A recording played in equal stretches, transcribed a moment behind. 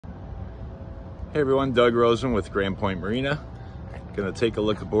Hey everyone, Doug Rosen with Grand Point Marina. Gonna take a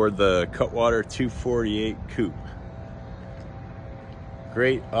look aboard the Cutwater 248 Coupe.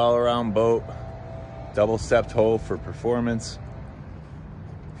 Great all-around boat, double stepped hull for performance,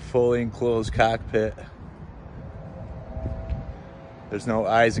 fully enclosed cockpit. There's no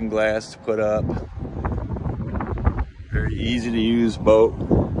isinglass to put up. Very easy to use boat.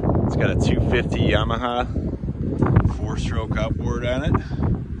 It's got a 250 Yamaha 4-stroke outboard on it.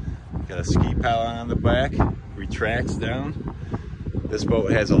 Got a ski pallet on the back, retracts down. This boat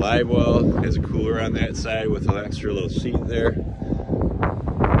has a live well, has a cooler on that side with an extra little seat there.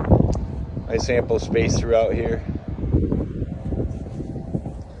 Nice ample space throughout here.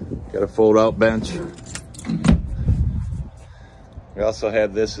 Got a fold out bench. We also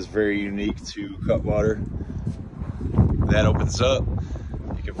have this is very unique to Cutwater. That opens up.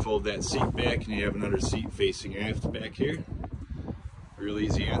 You can fold that seat back and you have another seat facing aft back here. Real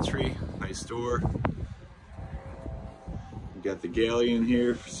easy entry, nice door. You got the galley in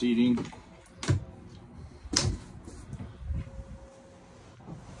here for seating.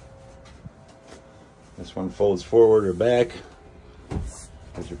 This one folds forward or back.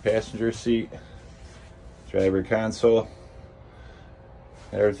 There's your passenger seat, driver console.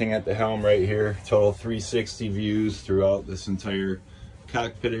 Everything at the helm right here. Total 360 views throughout this entire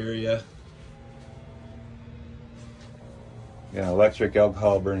cockpit area. Got an electric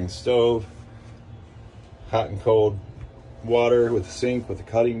alcohol burning stove, hot and cold water with a sink with a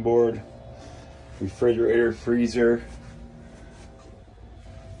cutting board, refrigerator, freezer.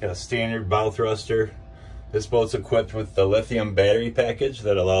 Got a standard bow thruster. This boat's equipped with the lithium battery package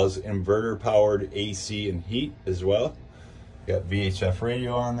that allows inverter powered AC and heat as well. Got VHF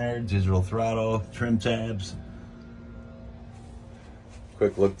radio on there, digital throttle, trim tabs.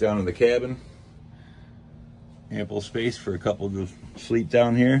 Quick look down in the cabin. Ample space for a couple to sleep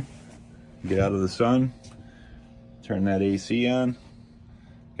down here. Get out of the sun. Turn that AC on.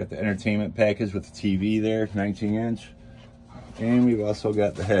 Got the entertainment package with the TV there, 19-inch. And we've also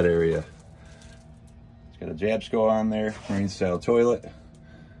got the head area. It's got a Jabsco on there, marine style toilet.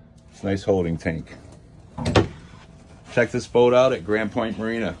 It's a nice holding tank. Check this boat out at Grand Point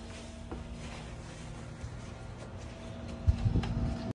Marina.